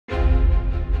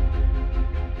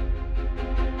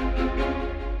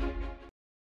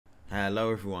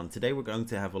Hello everyone, today we're going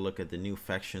to have a look at the new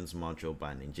Factions module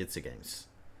by Ninjitsu Games.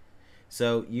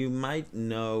 So you might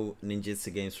know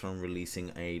Ninjitsu Games from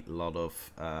releasing a lot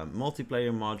of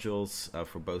multiplayer modules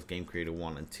for both Game Creator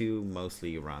 1 and 2,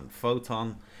 mostly around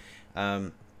Photon.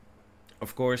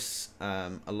 Of course,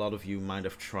 a lot of you might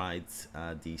have tried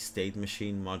the State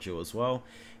Machine module as well,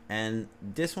 and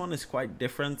this one is quite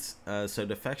different. So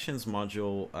the Factions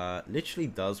module literally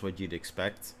does what you'd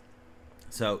expect.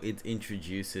 So it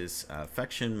introduces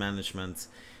faction management,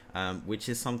 which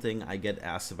is something I get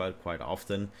asked about quite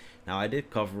often. Now I did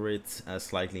cover it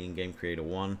slightly in Game Creator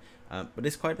 1, but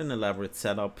it's quite an elaborate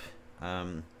setup.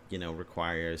 You know,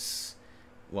 requires,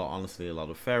 well, honestly, a lot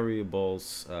of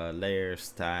variables,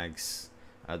 layers, tags,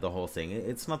 the whole thing.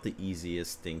 It's not the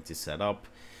easiest thing to set up.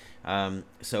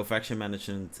 So faction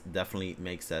management definitely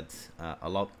makes that a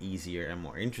lot easier and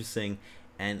more interesting,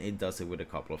 and it does it with a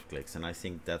couple of clicks. And I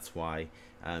think that's why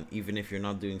even if you're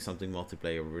not doing something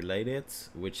multiplayer related,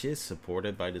 which is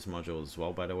supported by this module as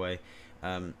well, by the way,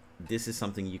 this is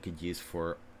something you could use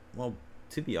for, well,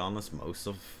 to be honest, most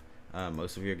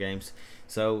of your games.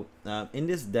 So in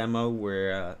this demo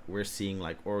we're seeing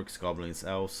like orcs, goblins,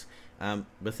 elves,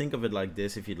 but think of it like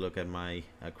this. If you look at my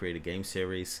create a game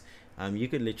series, you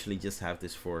could literally just have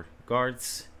this for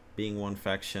guards being one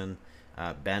faction,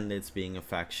 bandits being a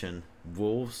faction,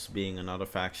 wolves being another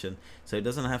faction. So it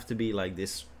doesn't have to be like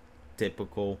this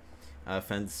typical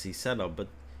fantasy setup, but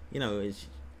you know,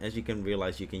 as you can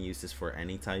realize, you can use this for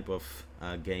any type of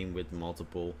game with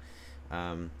multiple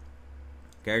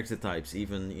character types.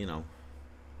 Even, you know,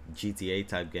 GTA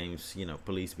type games, you know,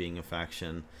 police being a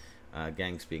faction,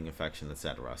 gangs being a faction,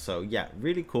 etc. So yeah,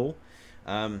 really cool.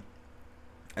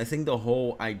 I think the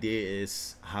whole idea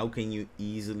is how can you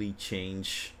easily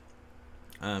change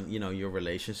you know, your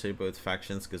relationship with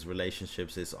factions, because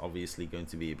relationships is obviously going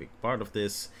to be a big part of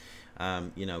this.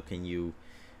 You know, can you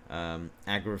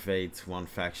aggravate one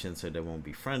faction so they won't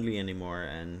be friendly anymore?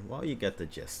 And well, you get the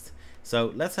gist.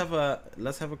 So let's have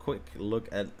a quick look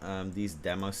at these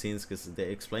demo scenes, because they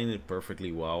explain it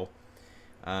perfectly well.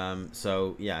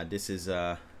 So yeah, this is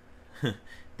the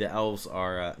elves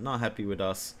are not happy with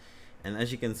us, and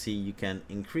as you can see, you can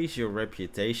increase your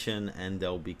reputation and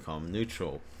they'll become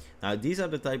neutral. Now these are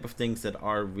the type of things that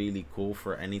are really cool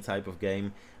for any type of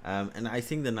game, and I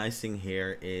think the nice thing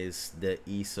here is the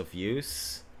ease of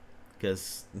use,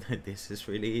 because this is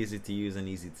really easy to use and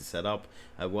easy to set up.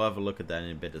 We'll have a look at that in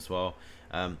a bit as well,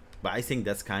 but I think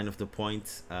that's kind of the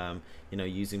point. You know,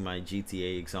 using my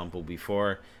GTA example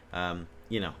before,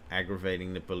 you know,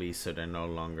 aggravating the police so they're no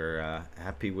longer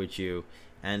happy with you,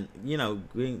 and you know,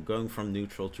 going from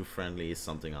neutral to friendly is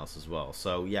something else as well.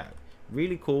 So yeah,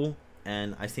 really cool.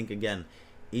 And I think again,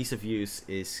 ease of use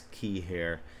is key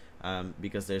here,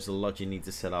 because there's a lot you need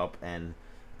to set up, and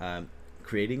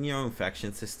creating your own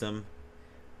faction system,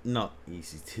 not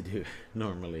easy to do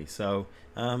normally. So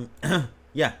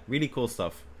yeah, really cool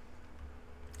stuff.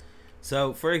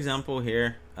 So for example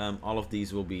here, all of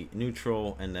these will be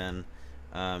neutral, and then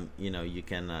you know, you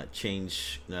can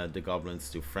change the goblins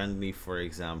to friendly, for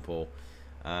example,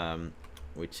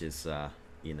 which is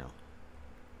you know,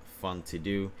 fun to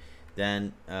do.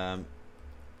 Then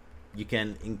you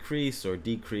can increase or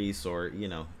decrease, or you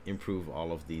know, improve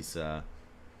all of these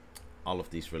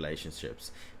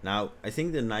relationships. Now I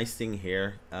think the nice thing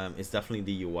here is definitely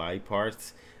the UI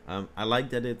part. I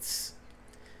like that it's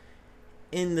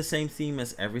in the same theme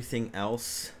as everything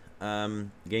else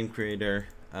game creator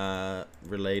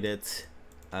related,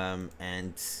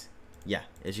 and yeah,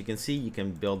 as you can see, you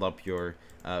can build up your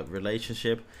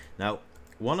relationship. Now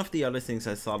one of the other things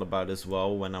I thought about as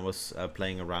well when I was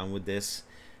playing around with this,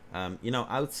 you know,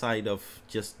 outside of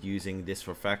just using this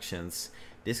for factions,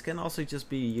 this can also just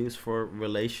be used for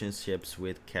relationships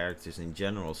with characters in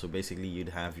general. So basically you'd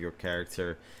have your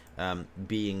character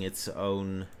being its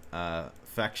own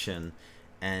faction,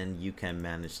 and you can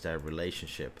manage their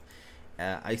relationship.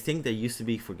 I think there used to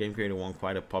be, for Game Creator 1,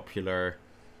 quite a popular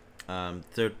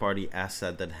third-party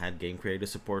asset that had Game Creator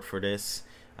support for this.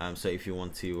 So if you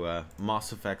want to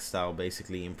Mass Effect style,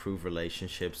 basically improve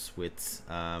relationships with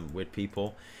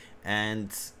people,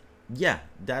 and yeah,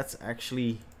 that's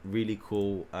actually really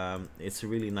cool. It's a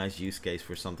really nice use case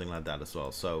for something like that as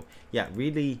well. So yeah,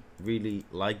 really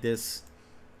like this.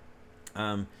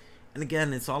 And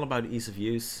again, it's all about ease of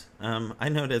use. I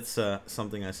know that's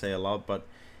something I say a lot, but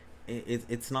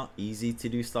it's not easy to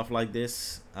do stuff like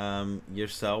this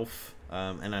yourself,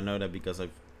 and I know that because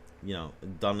I've, you know,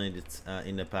 done it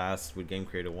in the past with Game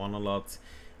Creator 1 a lot.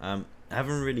 I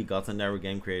haven't really gotten there with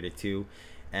Game Creator 2,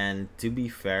 and to be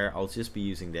fair, I'll just be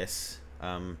using this,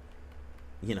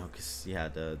 you know, because yeah,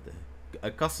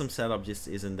 a custom setup just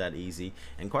isn't that easy,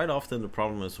 and quite often the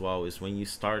problem as well is when you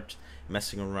start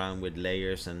messing around with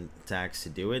layers and tags to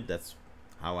do it. That's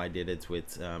how I did it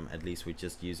with at least with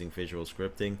just using visual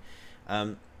scripting.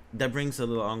 That brings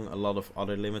along a lot of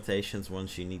other limitations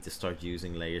once you need to start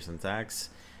using layers and tags,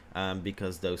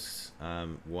 because those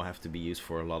will have to be used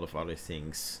for a lot of other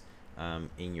things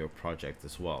in your project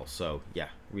as well. So yeah,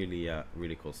 really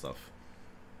really cool stuff.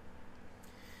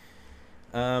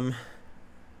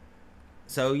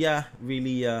 So yeah,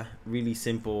 really really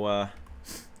simple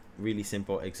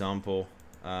example.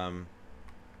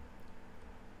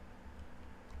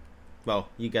 Well,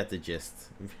 you get the gist.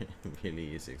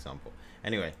 Really easy example.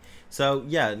 Anyway, so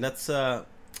yeah, let's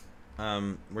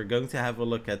we're going to have a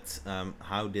look at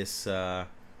how this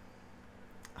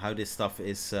stuff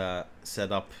is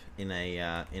set up in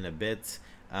a bit.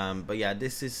 But yeah,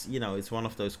 this is, you know, it's one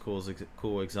of those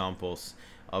cool examples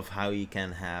of how you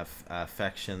can have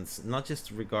factions, not just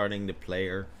regarding the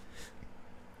player,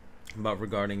 but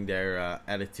regarding their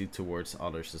attitude towards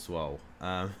others as well.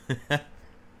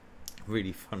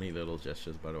 Really funny little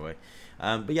gestures, by the way.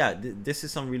 But yeah, this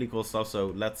is some really cool stuff. So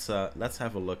let's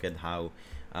have a look at how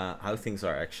things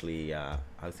are actually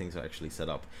set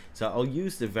up. So I'll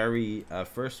use the very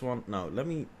first one. No, let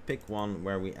me pick one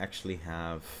where we actually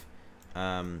have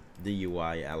the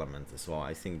UI element as well.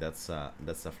 I think that's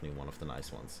definitely one of the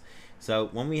nice ones. So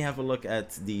when we have a look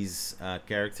at these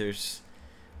characters,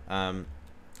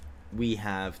 we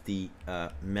have the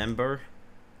member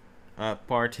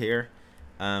part here.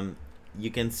 You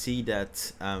can see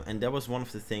that, and that was one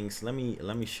of the things. Let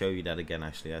me show you that again.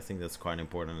 Actually, I think that's quite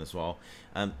important as well.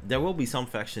 There will be some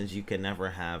factions you can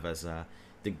never have as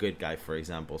the good guy, for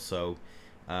example. So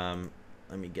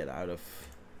let me get out of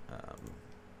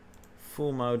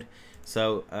full mode.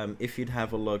 So if you'd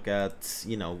have a look at,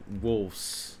 you know,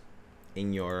 wolves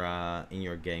in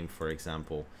your game, for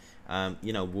example,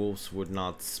 you know, wolves would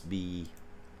not be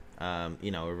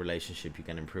you know, a relationship you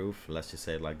can improve, let's just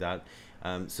say it like that.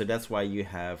 So that's why you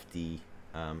have the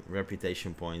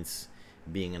reputation points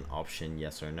being an option,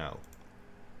 yes or no.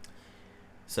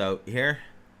 So here,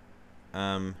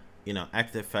 you know,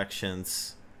 active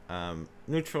factions,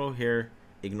 neutral here,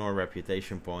 ignore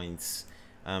reputation points,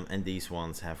 and these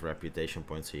ones have reputation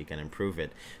points, so you can improve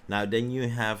it. Now then you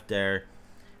have their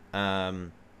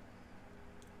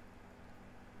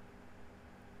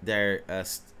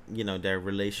you know, their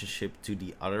relationship to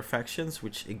the other factions,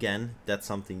 which again, that's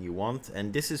something you want.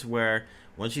 And this is where,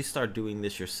 once you start doing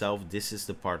this yourself, this is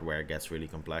the part where it gets really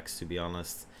complex, to be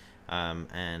honest.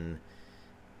 And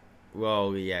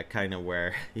well, yeah, kind of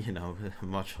where, you know,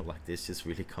 much like this just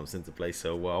really comes into play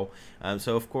so well.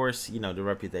 So of course, you know, the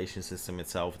reputation system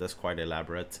itself, that's quite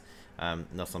elaborate.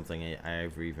 Not something I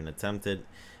ever even attempted.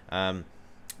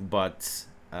 But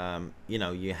you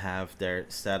know, you have their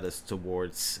status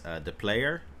towards the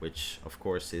player, which of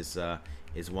course is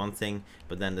one thing,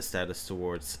 but then the status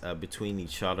towards between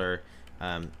each other,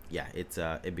 yeah,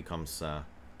 it becomes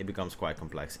quite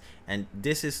complex. And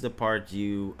this is the part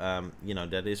you know,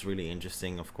 that is really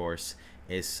interesting, of course,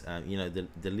 is you know,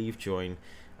 the leave join.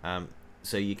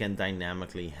 So you can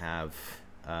dynamically have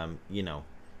you know,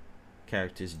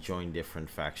 characters join different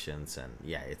factions, and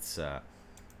yeah, it's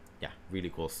yeah, really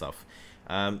cool stuff.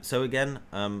 So again,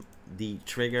 the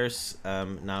triggers,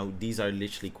 now these are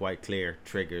literally quite clear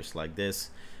triggers like this,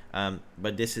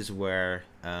 but this is where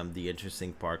the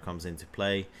interesting part comes into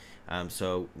play.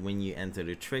 So when you enter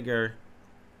the trigger,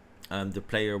 the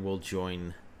player will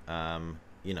join,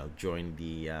 you know, join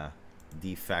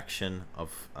the faction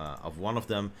of one of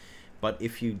them. But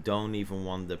if you don't even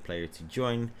want the player to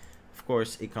join, of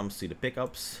course, it comes to the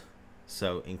pickups.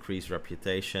 So increase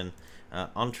reputation,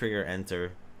 on trigger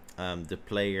enter, the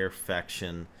player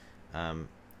faction,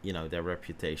 you know, their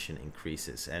reputation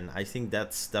increases. And I think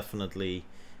that's definitely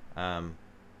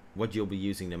what you'll be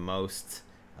using the most,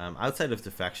 outside of the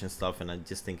faction stuff. And I'm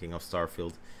just thinking of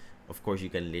Starfield. Of course, you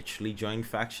can literally join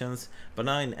factions, but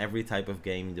not in every type of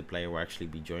game the player will actually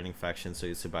be joining factions. So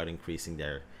it's about increasing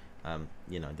their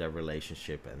you know, their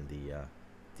relationship and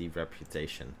the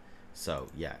reputation. So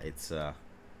yeah, it's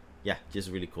yeah, just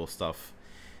really cool stuff.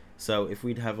 So if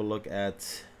we'd have a look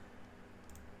at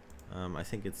I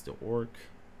think it's the orc.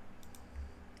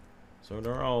 So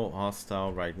they're all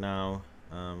hostile right now.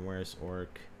 Where's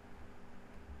orc?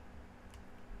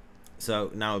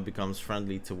 So now it becomes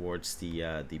friendly towards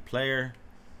the player.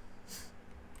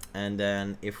 And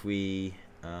then if we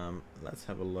let's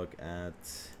have a look at,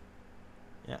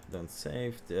 yeah, don't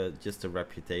save, just the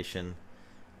reputation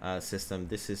system.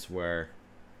 This is where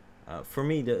for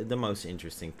me the most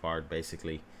interesting part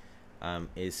basically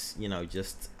is, you know,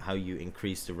 just how you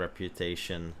increase the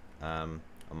reputation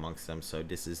amongst them. So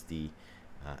this is the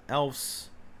elves,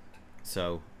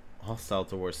 so hostile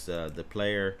towards the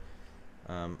player.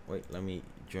 Wait, let me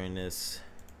join this,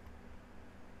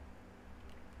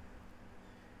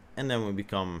 and then we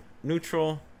become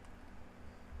neutral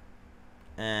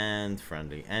and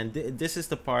friendly. And this is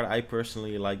the part I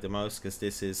personally like the most, because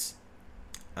this is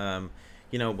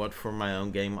you know what, for my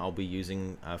own game I'll be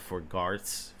using for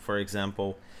guards, for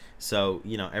example. So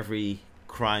you know, every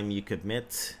crime you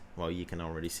commit, well, you can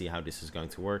already see how this is going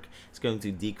to work. It's going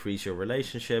to decrease your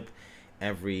relationship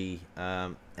every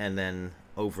and then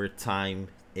over time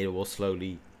it will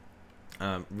slowly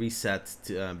reset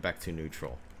to back to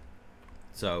neutral.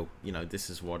 So you know, this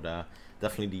is what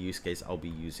definitely the use case I'll be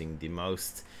using the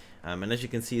most. And as you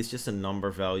can see, it's just a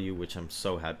number value, which I'm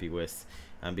so happy with,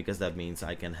 because that means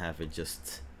I can have it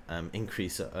just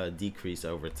decrease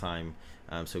over time,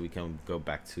 so we can go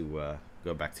back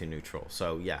to neutral.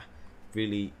 So yeah,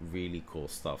 really cool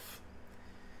stuff.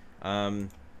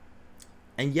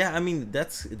 And yeah, I mean,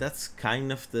 that's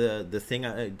kind of the thing.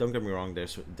 Don't get me wrong,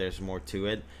 there's more to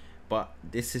it, but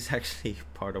this is actually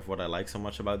part of what I like so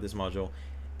much about this module.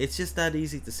 It's just that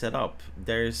easy to set up.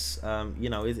 There's you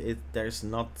know, there's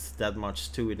not that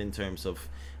much to it in terms of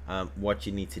what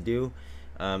you need to do.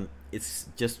 It's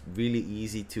just really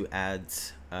easy to add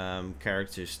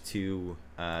characters to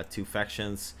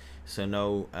factions. So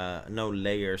no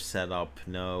layer setup,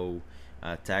 no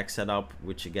tag setup,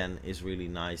 which again is really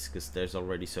nice, because there's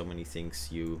already so many things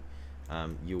you'll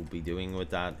be doing with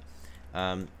that.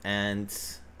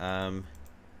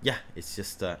 Yeah, it's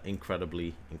just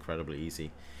incredibly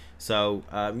easy. So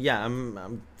yeah,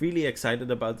 I'm really excited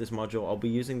about this module. I'll be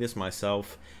using this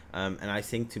myself, and I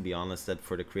think, to be honest, that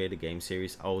for the Create a Game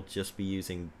series I'll just be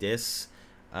using this.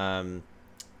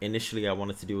 Initially I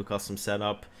wanted to do a custom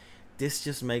setup. This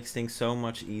just makes things so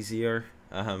much easier,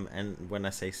 and when I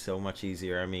say so much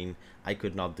easier, I mean I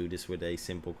could not do this with a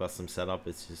simple custom setup.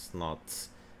 It's just not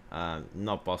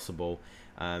possible,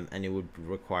 and it would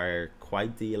require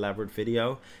quite the elaborate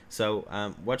video. So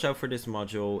watch out for this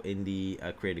module in the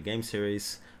Create a Game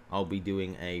series. I'll be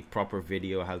doing a proper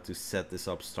video how to set this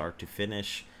up start to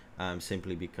finish,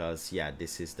 simply because, yeah,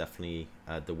 this is definitely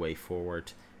the way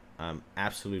forward.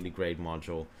 Absolutely great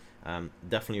module.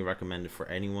 Definitely recommend it for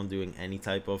anyone doing any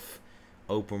type of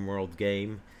open world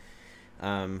game,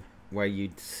 where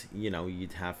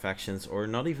you'd have factions, or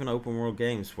not even open world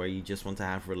games, where you just want to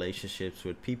have relationships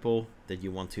with people that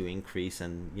you want to increase,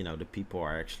 and you know, the people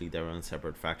are actually their own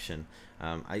separate faction.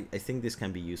 I think this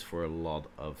can be used for a lot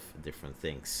of different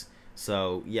things.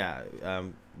 So yeah,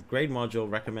 great module,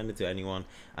 recommended to anyone.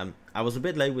 I was a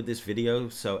bit late with this video,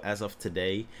 so as of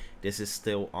today this is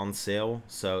still on sale.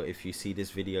 So if you see this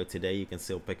video today, you can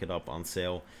still pick it up on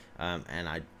sale, and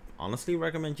I honestly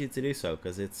recommend you to do so,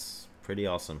 because it's pretty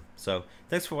awesome. So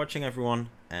thanks for watching, everyone,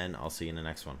 and I'll see you in the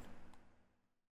next one.